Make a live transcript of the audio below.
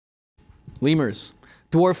Lemurs.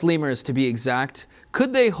 Dwarf lemurs, to be exact.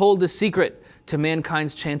 Could they hold a secret to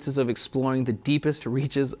mankind's chances of exploring the deepest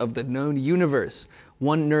reaches of the known universe?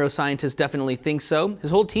 One neuroscientist definitely thinks so. His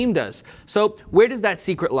whole team does. So where does that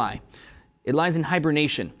secret lie? It lies in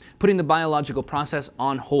hibernation, putting the biological process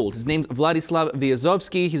on hold. His name's Vladyslav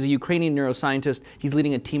Vyazovskiy. He's a Ukrainian neuroscientist. He's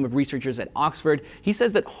leading a team of researchers at Oxford. He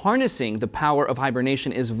says that harnessing the power of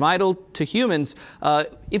hibernation is vital to humans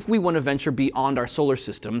if we want to venture beyond our solar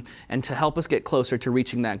system. And to help us get closer to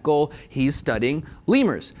reaching that goal, he's studying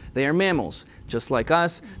lemurs. They are mammals. Just like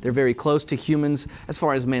us, they're very close to humans as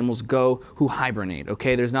far as mammals go who hibernate.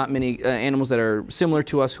 Okay, there's not many animals that are similar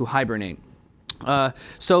to us who hibernate.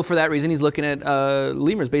 So for that reason, he's looking at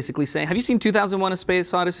lemurs, basically saying, have you seen 2001: A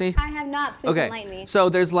Space Odyssey? I have not. Please enlighten me. So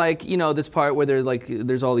there's like, you know, this part where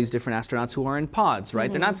there's all these different astronauts who are in pods,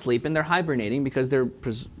 right? They're not sleeping, they're hibernating because they're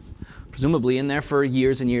presumably in there for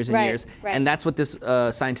years and years and years. And that's what this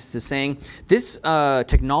scientist is saying. This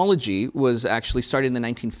technology was actually started in the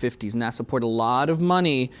 1950s. NASA poured a lot of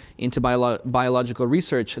money into biological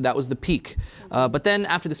research. That was the peak. But then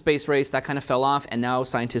after the space race, that kind of fell off, and now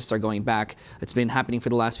scientists are going back. It's been happening for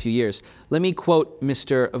the last few years. Let me quote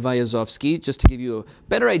Mr. Vyazovskiy just to give you a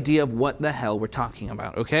better idea of what the hell we're talking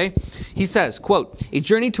about, okay? He says, quote, "A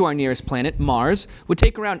journey to our nearest planet, Mars, would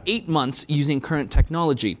take around 8 months using current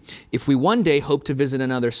technology. If we one day hope to visit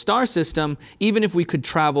another star system, even if we could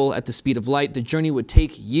travel at the speed of light, the journey would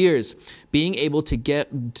take years. Being able to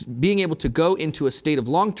go into a state of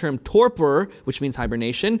long-term torpor, which means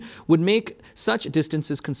hibernation, would make such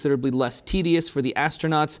distances considerably less tedious for the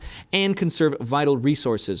astronauts and conserve vital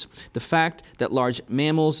resources. The fact that large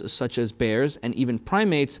mammals such as bears and even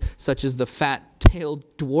primates such as the fat-tailed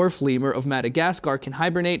dwarf lemur of Madagascar can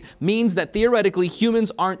hibernate means that theoretically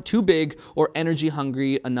humans aren't too big or energy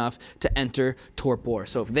hungry enough to enter torpor."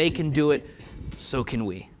 So if they can do it, so can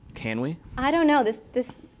we. Can we? I don't know. This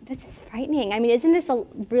is frightening. I mean, isn't this a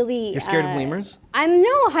really... You're scared of lemurs?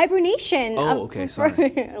 No, hibernation. Oh, okay,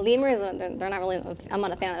 sorry. Lemurs, they're not really, I'm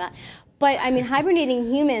not a fan of that. But I mean,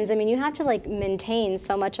 hibernating humans, I mean, you have to like maintain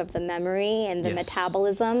so much of the memory and the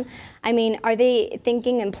metabolism. I mean, are they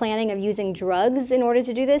thinking and planning of using drugs in order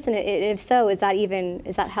to do this? And if so, is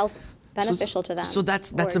that health beneficial to them? So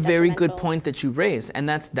that's a very good point that you raise, and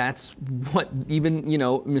that's what even, you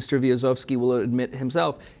know, Mr. Vyazovskiy will admit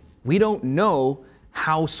himself. We don't know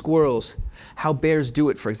how bears do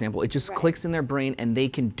it, for example. It just clicks in their brain and they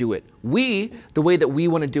can do it. The way that we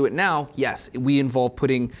want to do it now, yes, we involve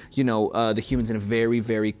putting, you know, the humans in a very,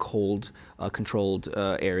 very cold, controlled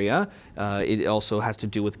area. It also has to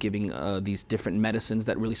do with giving these different medicines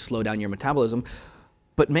that really slow down your metabolism.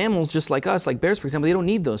 But mammals, just like us, like bears, for example, they don't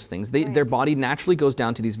need those things. Their body naturally goes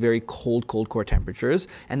down to these very cold core temperatures,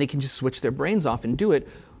 and they can just switch their brains off and do it.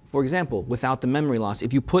 For example, without the memory loss,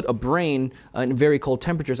 if you put a brain in very cold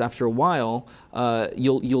temperatures, after a while,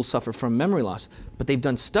 you'll suffer from memory loss. But they've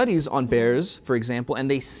done studies on bears, for example,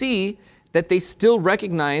 and they see that they still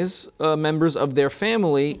recognize members of their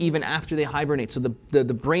family even after they hibernate. So the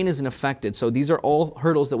brain isn't affected. So these are all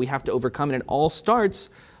hurdles that we have to overcome, and it all starts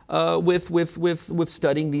with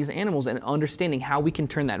studying these animals and understanding how we can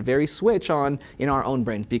turn that very switch on in our own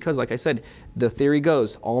brain. Because, like I said, the theory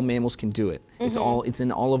goes, all mammals can do it. It's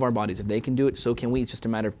in all of our bodies. If they can do it, so can we. It's just a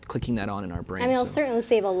matter of clicking that on in our brain. I mean, it'll certainly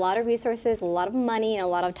save a lot of resources, a lot of money, and a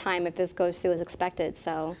lot of time if this goes through as expected.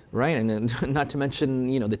 So right, and then not to mention,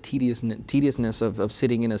 you know, the tediousness of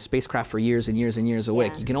sitting in a spacecraft for years and years and years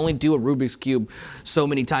awake. You can only do a Rubik's Cube so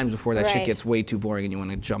many times before that shit gets way too boring and you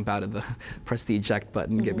want to jump out of press the eject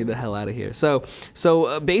button and get me the hell out of here.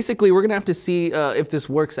 So basically, we're gonna have to see if this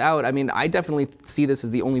works out. I mean, I definitely see this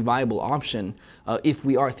as the only viable option if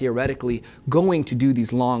we are theoretically going to do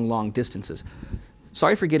these long distances.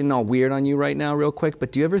 Sorry for getting all weird on you right now real quick,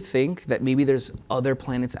 but do you ever think that maybe there's other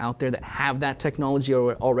planets out there that have that technology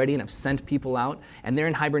already and have sent people out and they're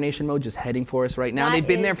in hibernation mode just heading for us right now? They've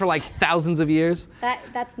been there for like thousands of years.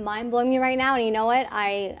 That's mind-blowing me right now, and you know what?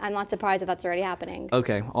 I'm not surprised if that's already happening.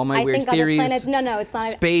 Okay, all my weird theories. Planets, no, it's not.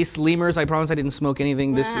 Space, lemurs, I promise I didn't smoke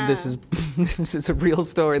anything. This is a real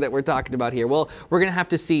story that we're talking about here. Well, we're gonna have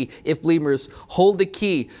to see if lemurs hold the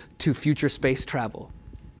key to future space travel.